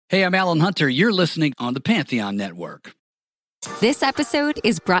Hey, I'm Alan Hunter. You're listening on the Pantheon Network. This episode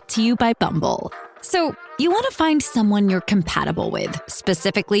is brought to you by Bumble. So, you want to find someone you're compatible with,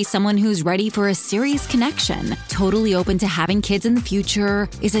 specifically someone who's ready for a serious connection, totally open to having kids in the future,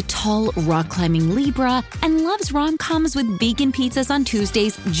 is a tall, rock-climbing Libra, and loves rom-coms with vegan pizzas on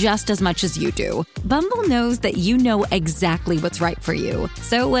Tuesdays just as much as you do. Bumble knows that you know exactly what's right for you.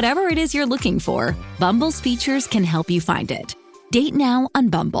 So whatever it is you're looking for, Bumble's features can help you find it. Date now on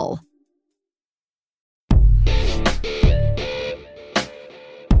Bumble.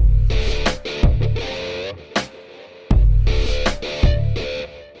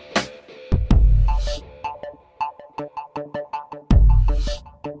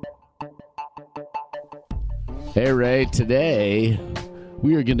 Hey, Ray, today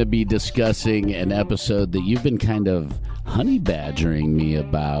we are going to be discussing an episode that you've been kind of honey badgering me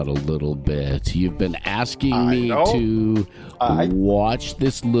about a little bit. You've been asking me to watch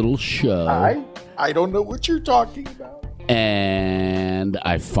this little show. I don't know what you're talking about. And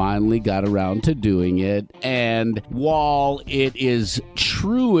I finally got around to doing it. And while it is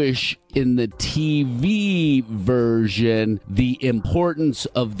true-ish in the TV version, the importance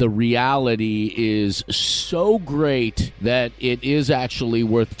of the reality is so great that it is actually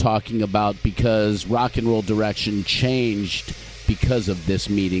worth talking about, because Rock and Roll Direction changed because of this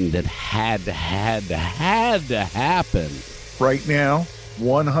meeting that had to happen. Right now,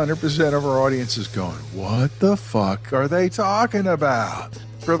 100% of our audience is going, what the fuck are they talking about?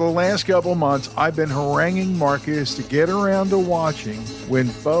 For the last couple months, I've been haranguing Marcus to get around to watching When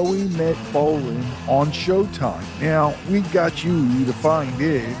Bowie Met Bolin on Showtime. Now, we got you to find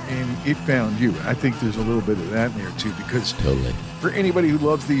it, and it found you. I think there's a little bit of that in there, too, because Totally. For anybody who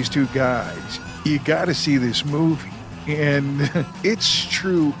loves these two guys, you got to see this movie. And it's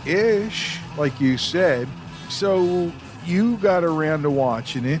true-ish, like you said. So you got around to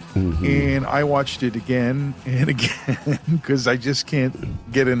watching it, and I watched it again and again because I just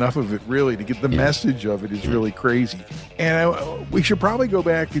can't get enough of it, really. To get the message of it is really crazy. And we should probably go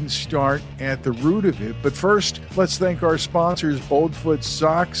back and start at the root of it. But first, let's thank our sponsors, Boldfoot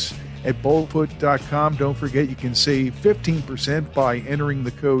Socks at boldfoot.com. Don't forget, you can save 15% by entering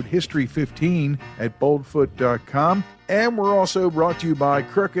the code HISTORY15 at boldfoot.com. And we're also brought to you by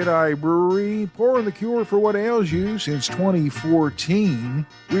Crooked Eye Brewery, pouring the cure for what ails you since 2014.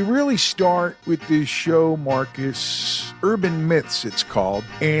 We really start with this show, Marcus, Urban Myths it's called,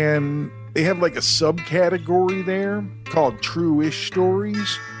 and they have like a subcategory there called True-ish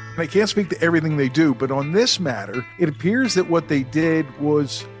Stories. And I can't speak to everything they do, but on this matter, it appears that what they did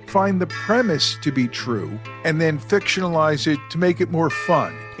was find the premise to be true and then fictionalize it to make it more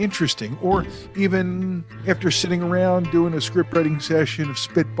fun, interesting, or even after sitting around doing a script writing session of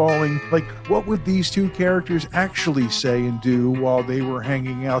spitballing, like, what would these two characters actually say and do while they were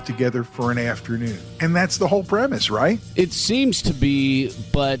hanging out together for an afternoon? And that's the whole premise, right? It seems to be,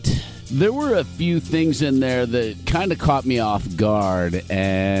 but there were a few things in there that kind of caught me off guard,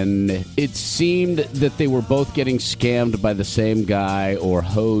 and it seemed that they were both getting scammed by the same guy or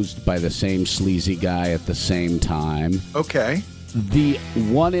hosed by the same sleazy guy at the same time. Okay. The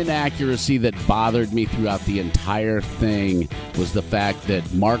one inaccuracy that bothered me throughout the entire thing was the fact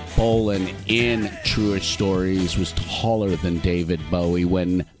that Mark Bolan in True-ish Stories was taller than David Bowie,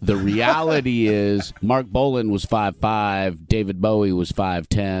 when the reality is Mark Bolan was 5'5", David Bowie was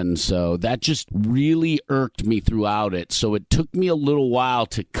 5'10", so that just really irked me throughout it. So it took me a little while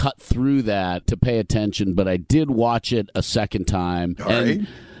to cut through that to pay attention, but I did watch it a second time. All right.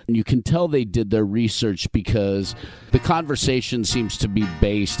 You can tell they did their research because the conversation seems to be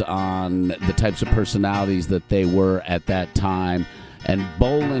based on the types of personalities that they were at that time. And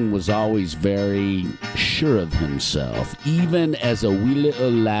Bolan was always very sure of himself. Even as a wee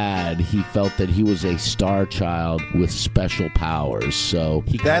little lad, he felt that he was a star child with special powers. So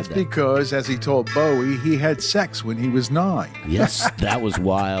that's because, as he told Bowie, he had sex when he was 9. Yes, that was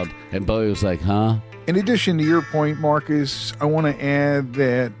wild. And Bowie was like, huh? In addition to your point, Marcus, I want to add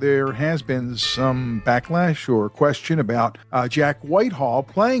that there has been some backlash or question about Jack Whitehall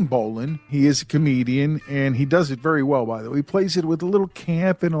playing Bolan. He is a comedian, and he does it very well, by the way. He plays it with a little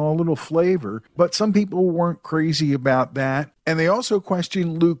camp and a little flavor, but some people weren't crazy about that. And they also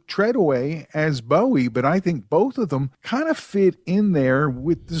questioned Luke Treadaway as Bowie, but I think both of them kind of fit in there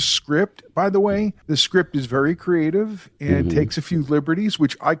with the script. By the way, the script is very creative and takes a few liberties,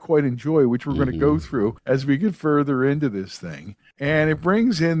 which I quite enjoy, which we're going to go through as we get further into this thing. And it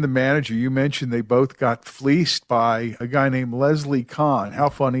brings in the manager. You mentioned they both got fleeced by a guy named Leslie Kahn. How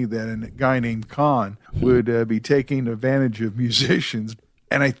funny that a guy named Kahn would be taking advantage of musicians.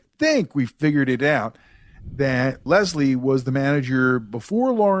 And I think we figured it out. that Leslie was the manager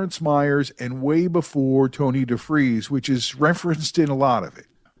before Lawrence Myers and way before Tony DeFries, which is referenced in a lot of it.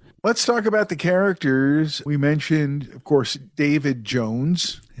 Let's talk about the characters. We mentioned, of course, David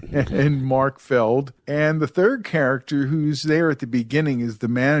Jones and Mark Feld. And the third character who's there at the beginning is the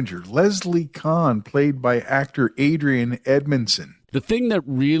manager, Leslie Kahn, played by actor Adrian Edmondson. The thing that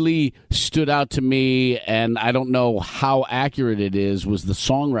really stood out to me, and I don't know how accurate it is, was the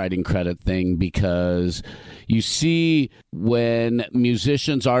songwriting credit thing, because you see when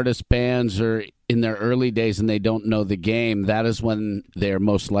musicians, artists, bands are in their early days and they don't know the game, that is when they're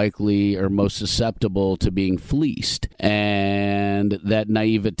most likely or most susceptible to being fleeced. And that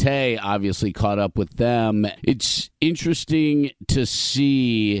naivete obviously caught up with them. It's interesting to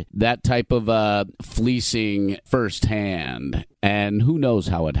see that type of fleecing firsthand. And who knows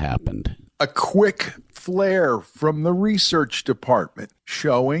how it happened. A quick flare from the research department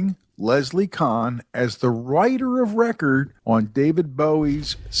showing Leslie Kahn as the writer of record on David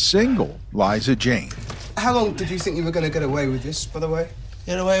Bowie's single, Liza Jane. How long did you think you were going to get away with this, by the way?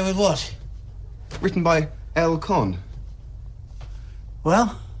 Get away with what? Written by L. Con.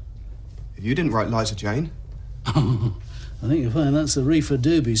 Well? You didn't write Liza Jane. I think you'll find that's the Reefer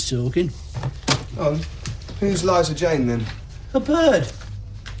Doobies talking. Oh, who's Liza Jane, then? A bird.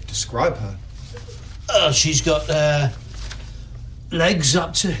 Describe her. Oh, she's got legs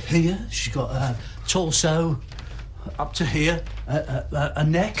up to here. She's got a torso up to here. A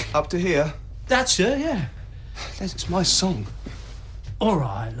neck. Up to here? That's her, yeah. It's my song. All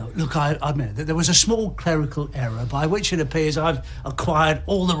right, look, I admit that there was a small clerical error by which it appears I've acquired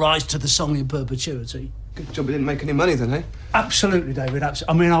all the rights to the song in perpetuity. Good job we didn't make any money then, eh? Absolutely, David,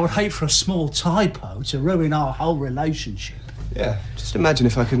 I mean, I would hate for a small typo to ruin our whole relationship. Yeah, just imagine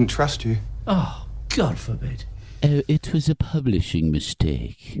if I couldn't trust you. Oh, God forbid. Oh, it was a publishing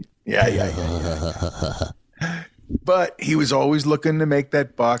mistake. Yeah. But he was always looking to make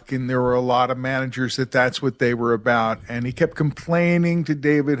that buck, and there were a lot of managers that's what they were about. And he kept complaining to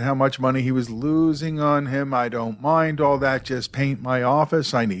David how much money he was losing on him. I don't mind all that. Just paint my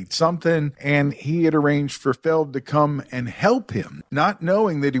office. I need something. And he had arranged for Feld to come and help him, not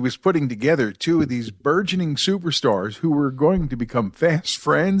knowing that he was putting together two of these burgeoning superstars who were going to become fast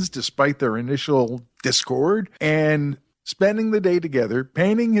friends despite their initial discord. And spending the day together,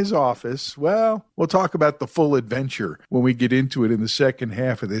 painting his office. Well, we'll talk about the full adventure when we get into it in the second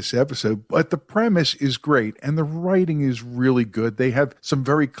half of this episode. But the premise is great, and the writing is really good. They have some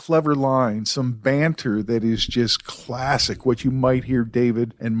very clever lines, some banter that is just classic, what you might hear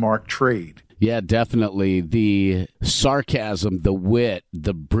David and Mark trade. Yeah, definitely. The sarcasm, the wit,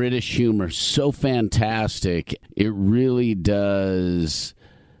 the British humor, so fantastic. It really does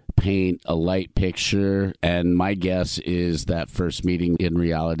paint a light picture, and my guess is that first meeting in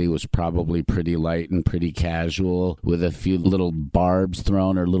reality was probably pretty light and pretty casual, with a few little barbs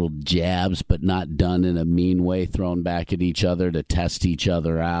thrown or little jabs, but not done in a mean way, thrown back at each other to test each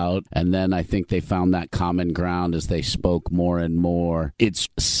other out. And then I think they found that common ground as they spoke more and more. It's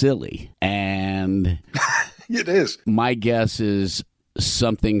silly, and it is. My guess is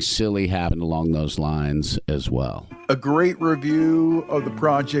something silly happened along those lines as well. A great review of the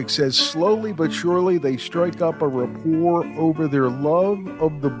project says, slowly but surely they strike up a rapport over their love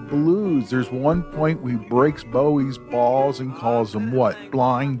of the blues. There's one point where he breaks Bowie's balls and calls him what?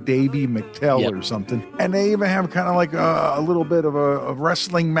 Blind Davy McTell or something. And they even have kind of like a little bit of a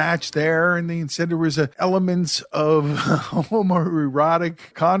wrestling match there. And they said there was elements of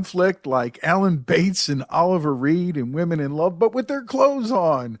homoerotic conflict like Alan Bates and Oliver Reed and Women in Love, but with their clothes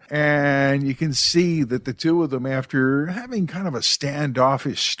on. And you can see that the two of them, after having kind of a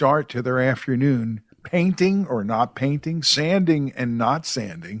standoffish start to their afternoon, painting or not painting, sanding and not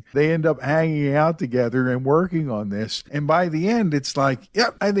sanding, they end up hanging out together and working on this. And by the end, it's like,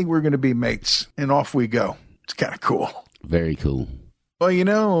 yep, I think we're going to be mates. And off we go. It's kind of cool. Very cool.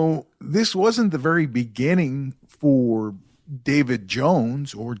 Well, this wasn't the very beginning for David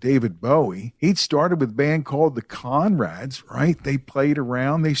Jones or David Bowie. He'd started with a band called the Conrads, right? They played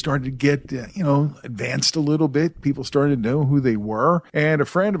around. They started to get, advanced a little bit. People started to know who they were. And a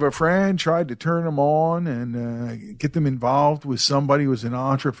friend of a friend tried to turn them on and get them involved with somebody who was an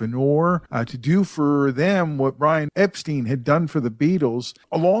entrepreneur to do for them what Brian Epstein had done for the Beatles.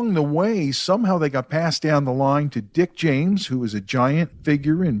 Along the way, somehow they got passed down the line to Dick James, who was a giant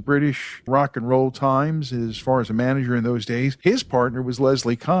figure in British rock and roll times as far as a manager in those days. His partner was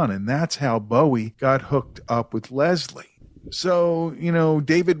Leslie Kahn, and that's how Bowie got hooked up with Leslie. So,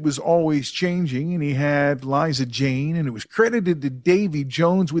 David was always changing, and he had Liza Jane, and it was credited to Davy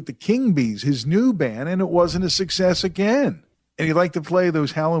Jones with the King Bees, his new band, and it wasn't a success again. And he liked to play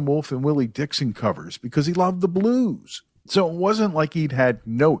those Howlin' Wolf and Willie Dixon covers because he loved the blues. So it wasn't like he'd had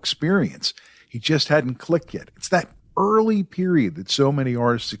no experience. He just hadn't clicked yet. It's that early period that so many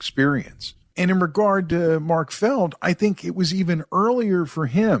artists experience. And in regard to Mark Feld, I think it was even earlier for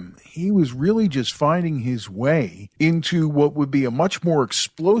him. He was really just finding his way into what would be a much more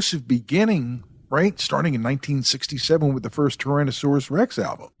explosive beginning, right? Starting in 1967 with the first Tyrannosaurus Rex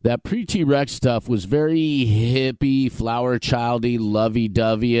album. That pre-T-Rex stuff was very hippie, flower childy,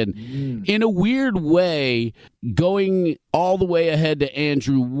 lovey-dovey, and in a weird way, going all the way ahead to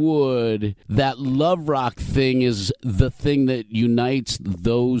Andrew Wood, that love rock thing is the thing that unites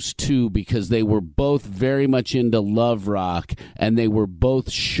those two because they were both very much into love rock and they were both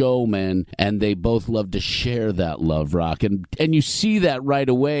showmen and they both loved to share that love rock. And you see that right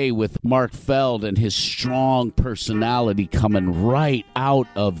away with Mark Feld and his strong personality coming right out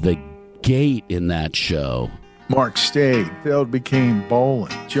of the gate in that show. Mark stayed. Feld became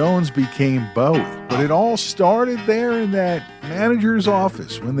Bolan. Jones became Bowie. But it all started there in that manager's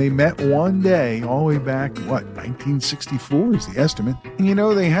office when they met one day, all the way back, 1964 is the estimate. And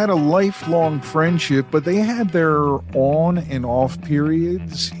they had a lifelong friendship, but they had their on and off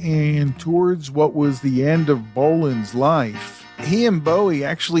periods. And towards what was the end of Bolan's life, he and Bowie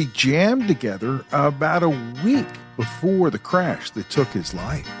actually jammed together about a week before the crash that took his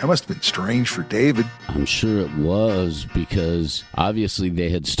life. That must have been strange for David. I'm sure it was, because obviously they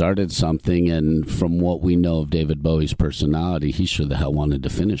had started something, and from what we know of David Bowie's personality, he sure the hell wanted to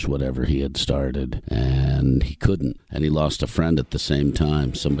finish whatever he had started, and he couldn't. And he lost a friend at the same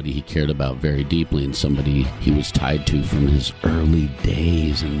time, somebody he cared about very deeply and somebody he was tied to from his early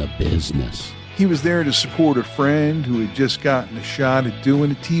days in the business. He was there to support a friend who had just gotten a shot at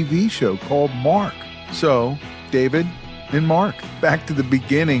doing a TV show called Mark. So, David and Mark, back to the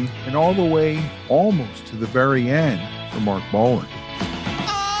beginning and all the way almost to the very end for Mark Bolan.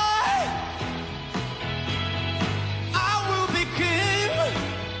 I will be king,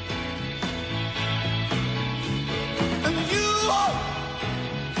 and you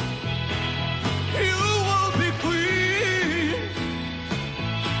will be queen.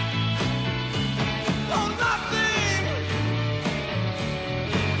 Oh, nothing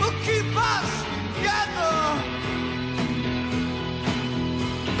will keep us together.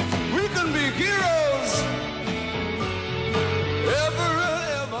 We can be heroes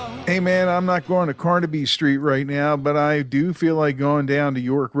ever. Hey man, I'm not going to Carnaby Street right now, but I do feel like going down to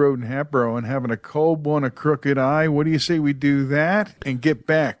York Road in Hatboro and having a cold one, a crooked eye. What do you say we do that and get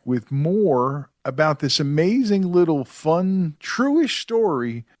back with more about this amazing little fun, true-ish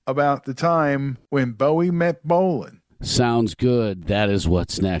story about the time when Bowie met Bolan? Sounds good. That is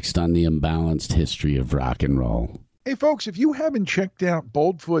what's next on the Imbalanced History of Rock and Roll. Hey, folks, if you haven't checked out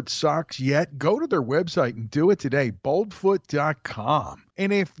Boldfoot Socks yet, go to their website and do it today, boldfoot.com.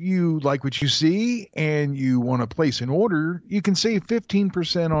 And if you like what you see and you want to place an order, you can save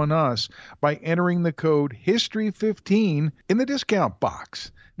 15% on us by entering the code HISTORY15 in the discount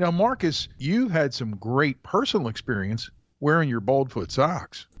box. Now, Marcus, you've had some great personal experience wearing your Boldfoot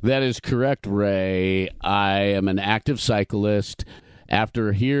socks. That is correct, Ray. I am an active cyclist.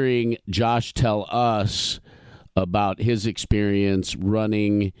 After hearing Josh tell us about his experience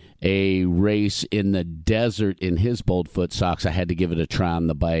running a race in the desert in his Boldfoot socks, I had to give it a try on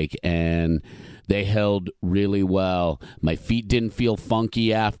the bike, and they held really well. My feet didn't feel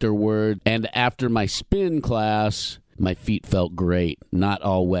funky afterward, and after my spin class, my feet felt great, not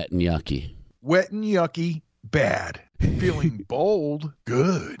all wet and yucky. Wet and yucky, bad. Feeling bold,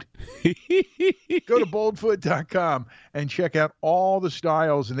 good. Go to boldfoot.com and check out all the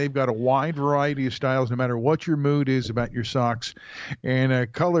styles, and they've got a wide variety of styles no matter what your mood is about your socks.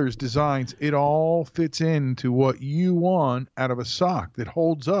 And colors, designs, it all fits into what you want out of a sock that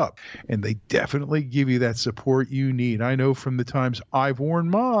holds up. And they definitely give you that support you need. I know from the times I've worn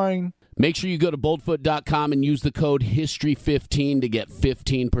mine. Make sure you go to boldfoot.com and use the code HISTORY15 to get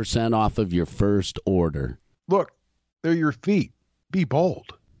 15% off of your first order. Look, they're your feet. Be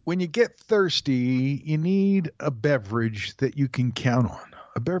bold. When you get thirsty, you need a beverage that you can count on.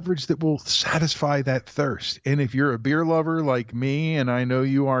 A beverage that will satisfy that thirst. And if you're a beer lover like me, and I know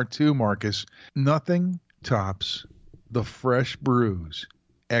you are too, Marcus, nothing tops the fresh brews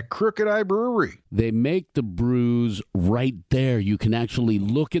at Crooked Eye Brewery. They make the brews right there. You can actually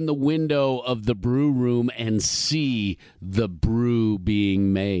look in the window of the brew room and see the brew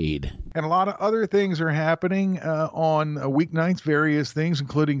being made. And a lot of other things are happening on weeknights, various things,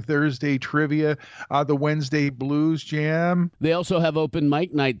 including Thursday trivia, the Wednesday Blues Jam. They also have open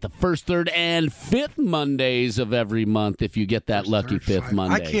mic night the first, third, and fifth Mondays of every month if you get that lucky fifth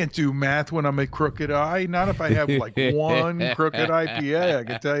Monday. I can't do math when I'm at Crooked Eye. Not if I have like one Crooked IPA, I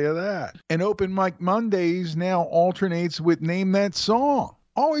can tell you that. And open mic Mondays now alternates with Name That Song.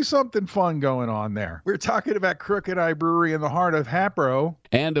 Always something fun going on there. We're talking about Crooked Eye Brewery in the heart of Hapro.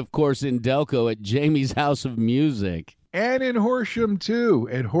 And, of course, in Delco at Jamie's House of Music. And in Horsham, too,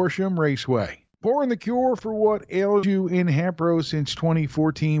 at Horsham Raceway. Pouring the cure for what ails you in Hapro since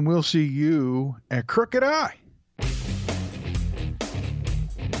 2014. We'll see you at Crooked Eye.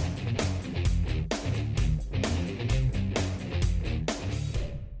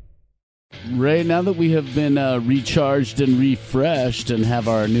 Ray, now that we have been recharged and refreshed and have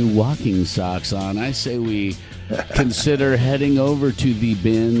our new walking socks on, I say we consider heading over to the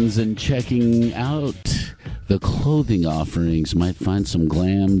bins and checking out the clothing offerings. Might find some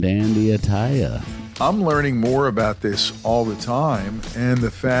glam dandy attire. I'm learning more about this all the time, and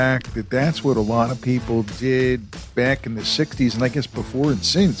the fact that that's what a lot of people did back in the 60s, and I guess before and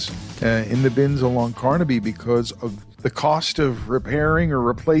since, in the bins along Carnaby, because of the cost of repairing or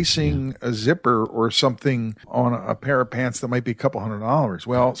replacing a zipper or something on a pair of pants that might be a couple $100.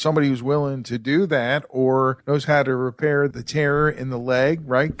 Well, somebody who's willing to do that or knows how to repair the tear in the leg,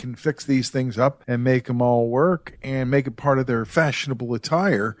 right, can fix these things up and make them all work and make it part of their fashionable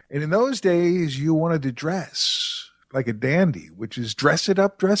attire. And in those days, you wanted to dress like a dandy, which is dress it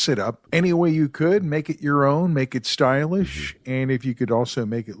up any way you could, make it your own, make it stylish. And if you could also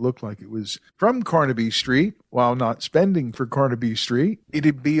make it look like it was from Carnaby Street while not spending for Carnaby Street,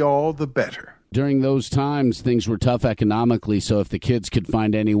 it'd be all the better. During those times, things were tough economically, so if the kids could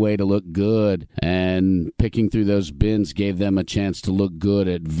find any way to look good, and picking through those bins gave them a chance to look good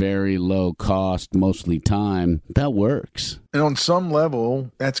at very low cost, mostly time, that works. And on some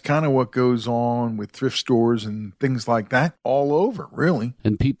level, that's kind of what goes on with thrift stores and things like that all over, really.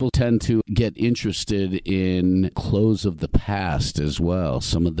 And people tend to get interested in clothes of the past as well,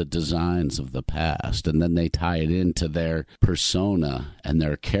 some of the designs of the past, and then they tie it into their persona and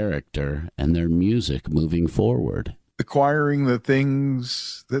their character and their music moving forward. Acquiring the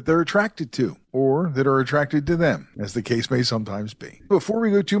things that they're attracted to or that are attracted to them, as the case may sometimes be. Before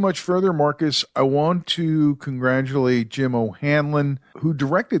we go too much further, Marcus, I want to congratulate Jim O'Hanlon, who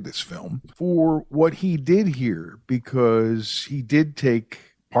directed this film, for what he did here, because he did take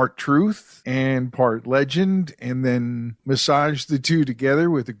part truth and part legend, and then massage the two together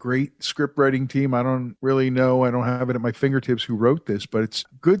with a great script writing team. I don't really know, I don't have it at my fingertips who wrote this, but it's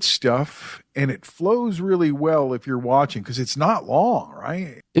good stuff, and it flows really well if you're watching, because it's not long,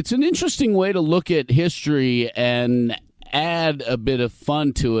 right? It's an interesting way to look at history and add a bit of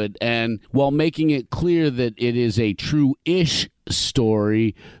fun to it, and while making it clear that it is a true-ish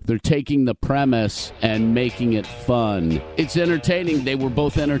story, they're taking the premise and making it fun. It's entertaining. They were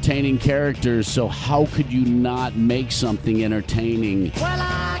both entertaining characters, so how could you not make something entertaining? Well,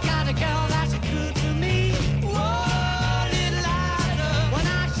 I got a girl that's good to me. Whoa, little Liza. When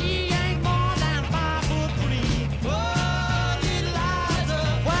I she ain't more than 5'3". Whoa, little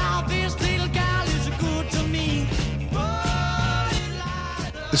Liza. Well, this little gal is good to me. Whoa, little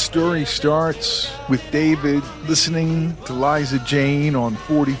Liza. The story starts with David listening to Liza Jane on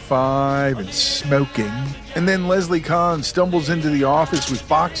 45 and smoking. And then Leslie Kahn stumbles into the office with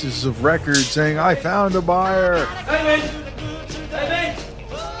boxes of records saying, "I found a buyer." David! David!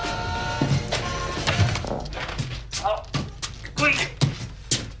 Oh, quick!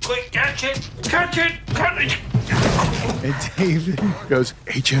 Quick, catch it! Catch it! Catch it! And David goes,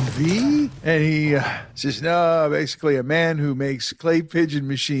 "HMV?" And he says, "No, basically a man who makes clay pigeon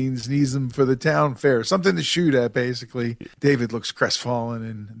machines needs them for the town fair. Something to shoot at, basically." David looks crestfallen,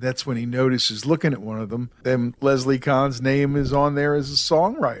 and that's when he notices, looking at one of them, then Leslie Kahn's name is on there as a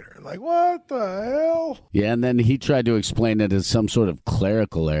songwriter. Like, what the hell? Yeah, and then he tried to explain it as some sort of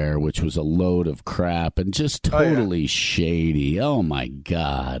clerical error, which was a load of crap and just totally shady. Oh, my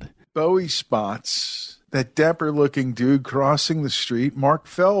God. Bowie spots that dapper-looking dude crossing the street, Mark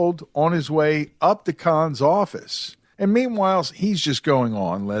Feld, on his way up to Kahn's office. And meanwhile, he's just going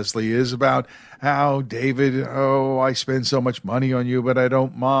on, Leslie is, about how, David, I spend so much money on you, but I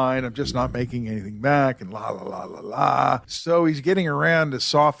don't mind. I'm just not making anything back, and la, la, la, la, la. So he's getting around to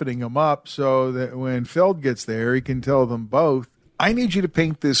softening him up so that when Feld gets there, he can tell them both, "I need you to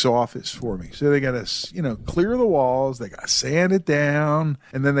paint this office for me." So they got to, clear the walls, they got to sand it down,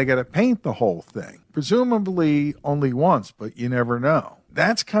 and then they got to paint the whole thing. Presumably only once, but you never know.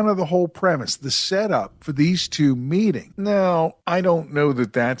 That's kind of the whole premise, the setup for these two meeting. Now, I don't know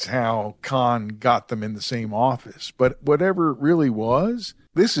that that's how Kahn got them in the same office, but whatever it really was,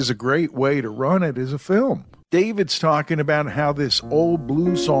 this is a great way to run it as a film. David's talking about how this old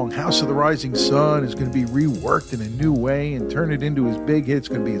blues song, House of the Rising Sun, is going to be reworked in a new way and turn it into his big hit. It's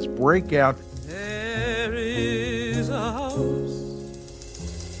going to be his breakout. There is a house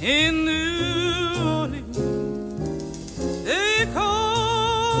in New Orleans they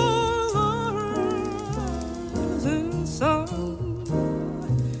call the Rising Sun.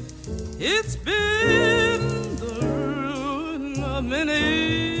 It's been the ruin of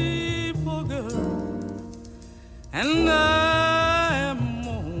many poor girls, and I am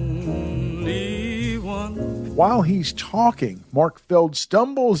only one. While he's talking, Mark Feld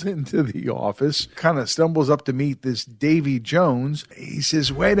stumbles into the office, kind of stumbles up to meet this Davy Jones. He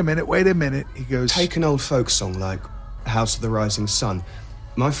says, wait a minute. He goes, Take an old folk song like House of the Rising Sun.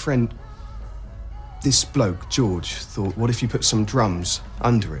 My friend, this bloke, George, thought, what if you put some drums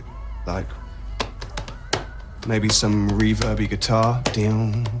under it? Like, maybe some reverby guitar.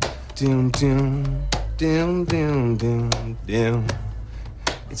 Down, down, down, down, down, down, down.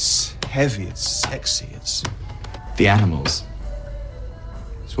 It's heavy, it's sexy, it's... The Animals.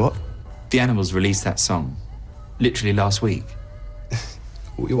 It's what? The Animals released that song. Literally last week.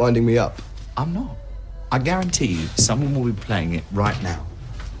 What, you're winding me up? I'm not. I guarantee you, someone will be playing it right now.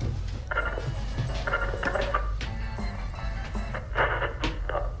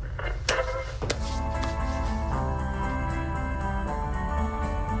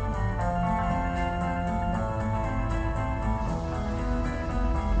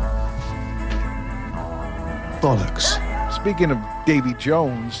 Bollocks. Speaking of Davy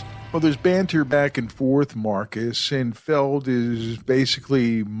Jones, well, there's banter back and forth, Marcus, and Feld is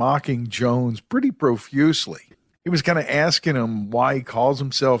basically mocking Jones pretty profusely. He was kind of asking him why he calls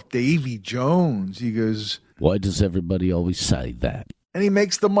himself Davy Jones. He goes, why does everybody always say that? And he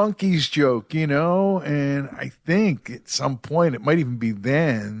makes the monkeys joke, and I think at some point, it might even be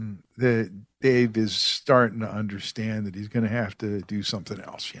then, that Dave is starting to understand that he's going to have to do something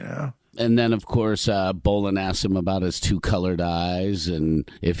else, And then, of course, Bolin asks him about his two colored eyes and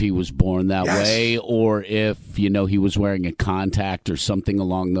if he was born that way or if, he was wearing a contact or something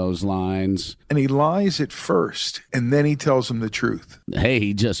along those lines. And he lies at first, and then he tells him the truth. Hey,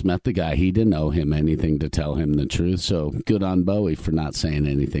 he just met the guy. He didn't owe him anything to tell him the truth, so good on Bowie for not saying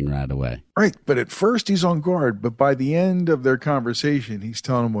anything right away. Right, but at first he's on guard, but by the end of their conversation, he's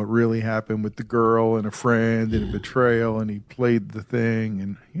telling him what really happened with the girl and a friend and a betrayal, and he played the thing,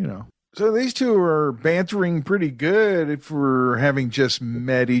 and, So these two are bantering pretty good for having just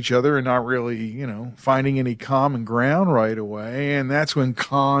met each other and not really, finding any common ground right away. And that's when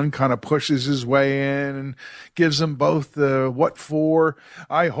Kahn kind of pushes his way in and gives them both the what for.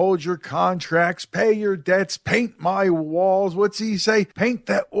 I hold your contracts, pay your debts, paint my walls. What's he say? Paint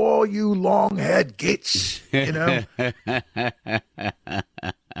that wall, you long-haired gits,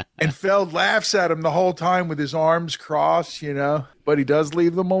 And Feld laughs at him the whole time with his arms crossed, but he does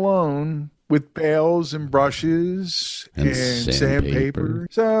leave them alone with pails and brushes and sandpaper.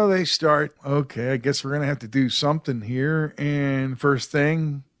 So they start, okay, I guess we're going to have to do something here. And first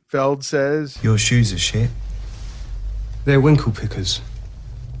thing, Feld says, Your shoes are shit. They're winkle pickers.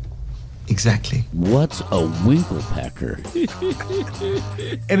 Exactly. What's a winklepecker?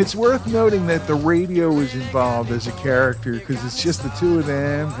 And it's worth noting that the radio is involved as a character because it's just the two of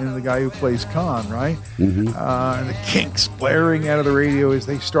them and the guy who plays Kahn, right? Mm-hmm. And the Kinks blaring out of the radio as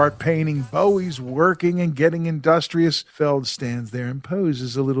they start painting. Bowie's working and getting industrious. Feld stands there and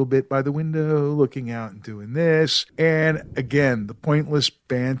poses a little bit by the window, looking out and doing this. And again, the pointless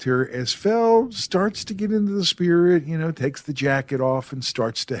banter as Feld starts to get into the spirit, takes the jacket off and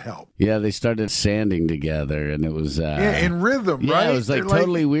starts to help. Yeah, they started sanding together, and it was... in rhythm, right? Yeah, it was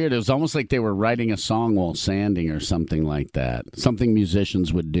totally weird. It was almost like they were writing a song while sanding or something like that. Something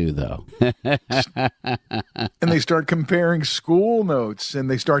musicians would do, though. And they start comparing school notes, and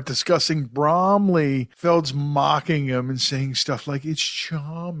they start discussing Bromley. Feld's mocking him and saying stuff like, it's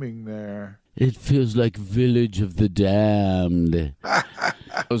charming there. It feels like Village of the Damned.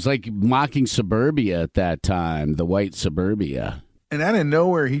 It was like mocking Suburbia at that time, the white Suburbia. And out of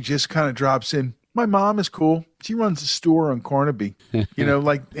nowhere, he just kind of drops in, my mom is cool. She runs a store on Carnaby.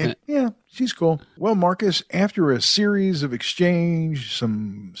 Yeah, she's cool. Well, Marcus, after a series of exchange,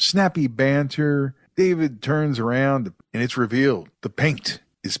 some snappy banter, David turns around and it's revealed the paint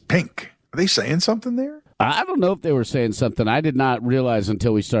is pink. Are they saying something there? I don't know if they were saying something. I did not realize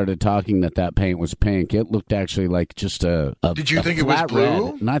until we started talking that paint was pink. It looked actually like just a Did you a think it was flat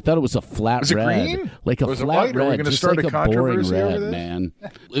blue? red. And I thought it was a flat Was it red. green? Like a Was it flat white? Are we red. gonna Just start like a a boring controversy over red, this? man.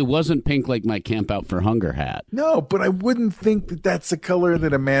 It wasn't pink like my Camp Out for Hunger hat. No, but I wouldn't think that that's the color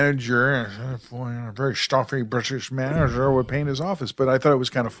that a manager, a very stuffy British manager, would paint his office. But I thought it was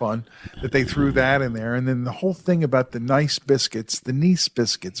kind of fun that they threw that in there. And then the whole thing about the nice biscuits, the Nice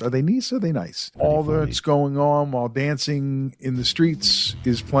biscuits. Are they nice or are they nice? All that's going on while Dancing in the Streets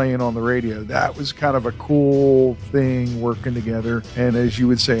is playing on the radio. That was kind of a cool thing working together. And as you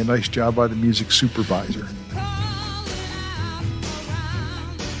would say, a nice job by the music supervisor.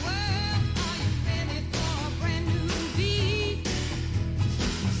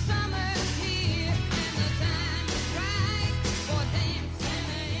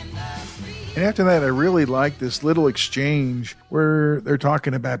 And after that, I really like this little exchange where they're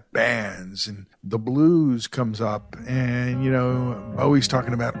talking about bands and the blues comes up. And, you know, Bowie's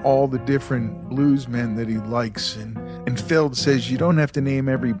talking about all the different blues men that he likes. And Feld says, you don't have to name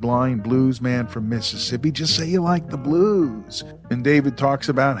every blind blues man from Mississippi. Just say you like the blues. And David talks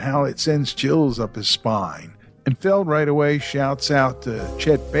about how it sends chills up his spine. And Feld right away shouts out to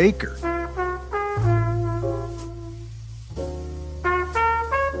Chet Baker.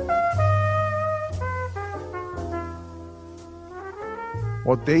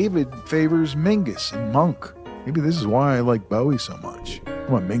 While David favors Mingus and Monk. Maybe this is why I like Bowie so much.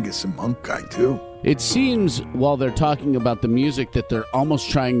 I'm a Mingus and Monk guy, too. It seems while they're talking about the music that they're almost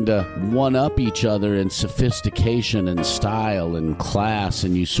trying to one-up each other in sophistication and style and class,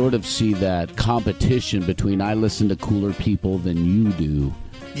 and you sort of see that competition between I listen to cooler people than you do.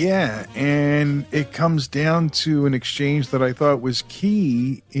 Yeah, and it comes down to an exchange that I thought was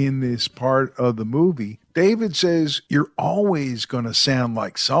key in this part of the movie. David says, you're always going to sound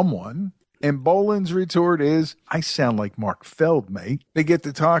like someone. And Boland's retort is, I sound like Mark Feld, mate. They get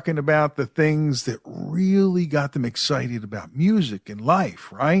to talking about the things that really got them excited about music and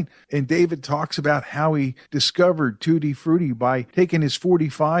life, right? And David talks about how he discovered Tutti Frutti by taking his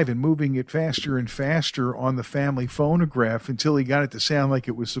 45 and moving it faster and faster on the family phonograph until he got it to sound like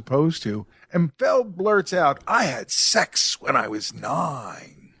it was supposed to. And Feld blurts out, I had sex when I was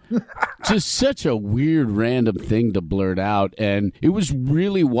 9. Just such a weird random thing to blurt out, and it was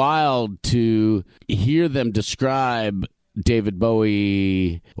really wild to hear them describe David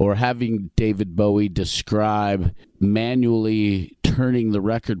Bowie, or having David Bowie describe manually turning the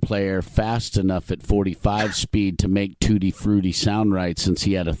record player fast enough at 45 speed to make Tutti Frutti sound right, since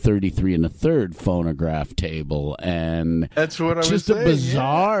he had a 33 1/3 phonograph table. And that's what I was just saying, a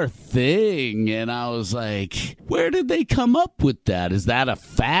bizarre thing. And I was like, where did they come up with that? Is that a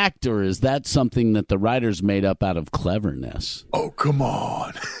fact, or is that something that the writers made up out of cleverness? Oh, come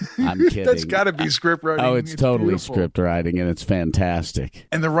on. I'm kidding. That's got to be script writing. Oh, it's totally beautiful. script writing, and it's fantastic.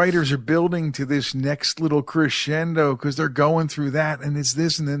 And the writers are building to this next little crescendo because they're going through that, and it's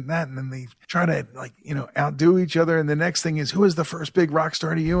this and then that, and then they try to, like, you know, outdo each other. And the next thing is, who is the first big rock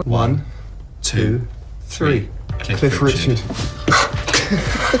star to you? 1, 2, 3. Cliff Richard.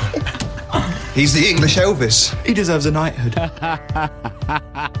 He's the English Elvis. He deserves a knighthood.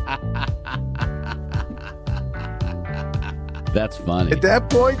 That's funny. At that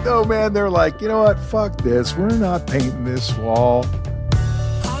point, though, man, they're like, you know what? Fuck this. We're not painting this wall.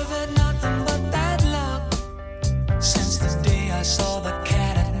 I've had nothing but bad luck since the day I saw the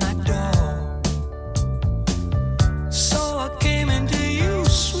cat at my door. So I came into you,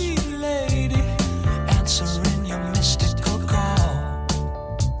 sweet lady, answering your mystical call.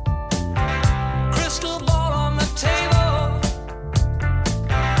 Crystal ball on the table,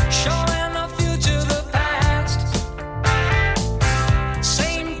 showing the future, the past.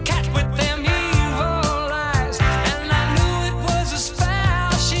 Same cat with them evil eyes, and I knew it was a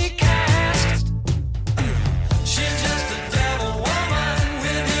spell she cast. She's just a devil woman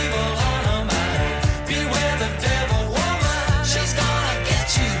with evil on her mind. Beware the devil woman, she's gonna get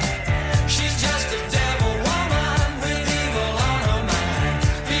you. She's just a devil woman with evil on her mind.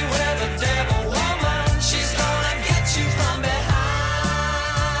 Beware the devil woman, she's gonna get you from behind.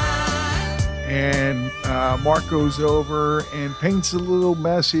 And Mark goes over and paints a little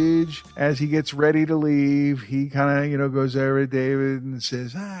message as he gets ready to leave. He kind of, goes over to David and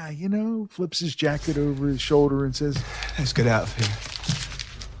says, flips his jacket over his shoulder and says, Let's get out of here.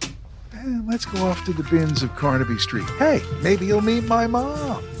 let's go off to the bins of Carnaby Street. Hey, maybe you'll meet my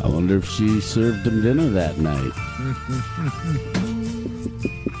mom. I wonder if she served him dinner that night.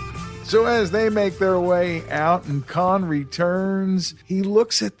 So as they make their way out and Con returns, he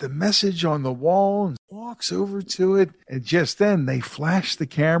looks at the message on the wall and, what walks over to it, and just then they flash the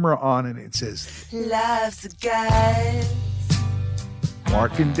camera on and it says, Life's a guide.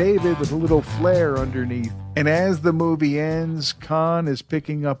 Mark and David with a little flare underneath. And as the movie ends, Khan is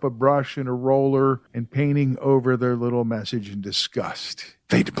picking up a brush and a roller and painting over their little message in disgust.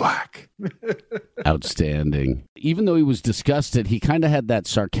 Fade to black. Outstanding. Even though he was disgusted, he kind of had that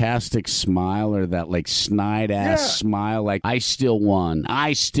sarcastic smile or that like snide-ass smile, like, I still won.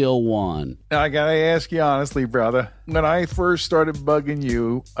 I still won. Now, I gotta ask you honestly, brother. When I first started bugging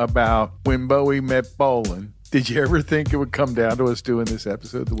you about when Bowie met Bolan, did you ever think it would come down to us doing this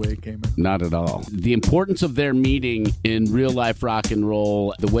episode the way it came out? Not at all. The importance of their meeting in real life rock and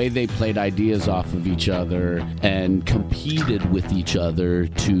roll, the way they played ideas off of each other and competed with each other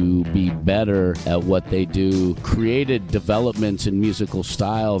to be better at what they do, created developments in musical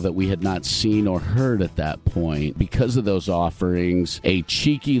style that we had not seen or heard at that point. Because of those offerings, a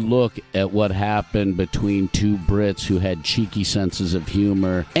cheeky look at what happened between two Brits who had cheeky senses of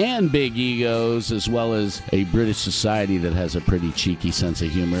humor and big egos, as well as a British society that has a pretty cheeky sense of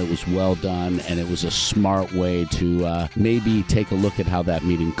humor. It was well done, and it was a smart way to maybe take a look at how that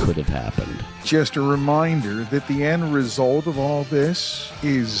meeting could have happened. Just a reminder that the end result of all this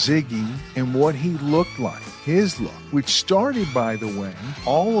is Ziggy and what he looked like, his look, which started, by the way,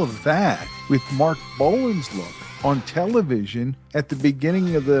 all of that with Mark Bolan's look on television at the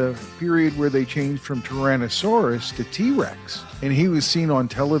beginning of the period where they changed from Tyrannosaurus to T-Rex. And he was seen on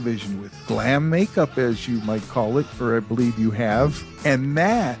television with glam makeup, as you might call it, or I believe you have. And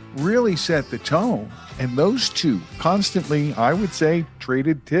that really set the tone. And those two constantly, I would say,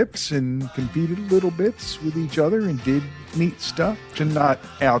 traded tips and competed little bits with each other and did neat stuff to not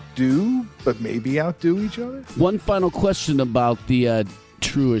outdo, but maybe outdo each other. One final question about the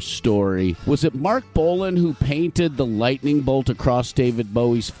Truish story. Was it Mark Bolan who painted the lightning bolt across David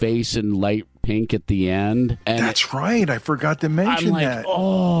Bowie's face in light pink at the end? And that's right. I forgot to mention I'm like, that.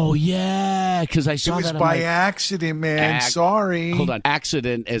 Oh, yeah, because I saw it was that. by accident, man. Sorry. Hold on.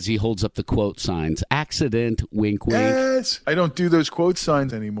 Accident, as he holds up the quote signs. Accident, wink, wink. Yes. I don't do those quote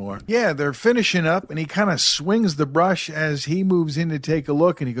signs anymore. Yeah, they're finishing up, and he kind of swings the brush as he moves in to take a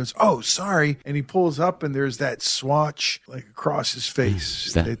look, and he goes, oh, sorry. And he pulls up, and there's that swatch like across his face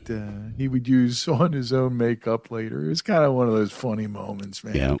that he would use on his own makeup later. It was kind of one of those funny moments,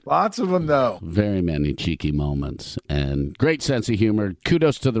 man. Yeah. Lots of them, though. Very many cheeky moments and great sense of humor.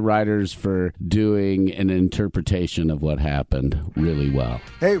 Kudos to the writers for doing an interpretation of what happened really well.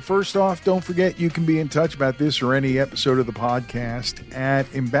 Hey, first off, don't forget you can be in touch about this or any episode of the podcast at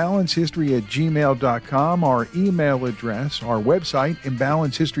imbalancehistory@gmail.com. Our email address, our website,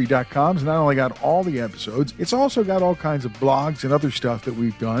 imbalancehistory.com, has not only got all the episodes, it's also got all kinds of blogs and other stuff that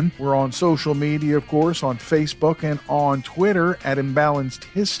we've done. We're on social media, of course, on Facebook and on Twitter at Imbalanced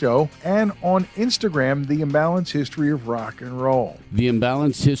Histo, and on Instagram, The Imbalanced History of Rock and Roll. The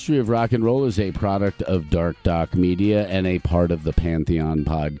Imbalanced History of Rock and Roll is a product of Dark Doc Media and a part of the Pantheon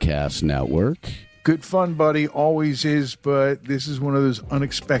Podcast Network. Good fun, buddy. Always is, but this is one of those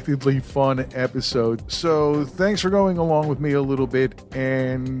unexpectedly fun episodes. So thanks for going along with me a little bit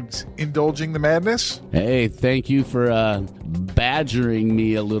and indulging the madness. Hey, thank you for badgering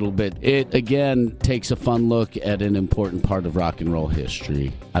me a little bit. It, again, takes a fun look at an important part of rock and roll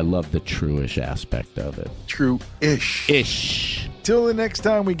history. I love the true-ish aspect of it. True-ish. Ish. Till the next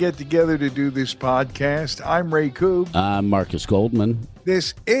time we get together to do this podcast, I'm Ray Koob. I'm Marcus Goldman.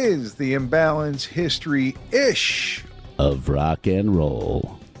 This is the Imbalanced History-ish of rock and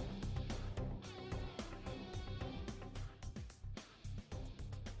roll.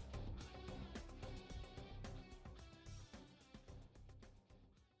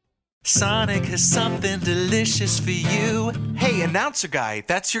 Sonic has something delicious for you. Hey, announcer guy,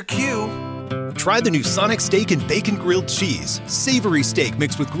 that's your cue. Try the new Sonic Steak and Bacon Grilled Cheese. Savory steak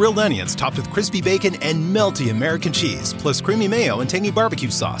mixed with grilled onions topped with crispy bacon and melty American cheese, plus creamy mayo and tangy barbecue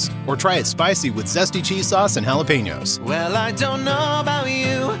sauce. Or try it spicy with zesty cheese sauce and jalapenos. Well, I don't know about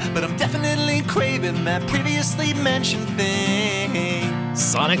you, but I'm definitely craving that previously mentioned thing.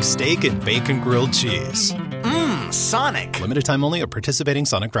 Sonic Steak and Bacon Grilled Cheese. Sonic. Limited time only at participating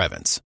Sonic drive-ins.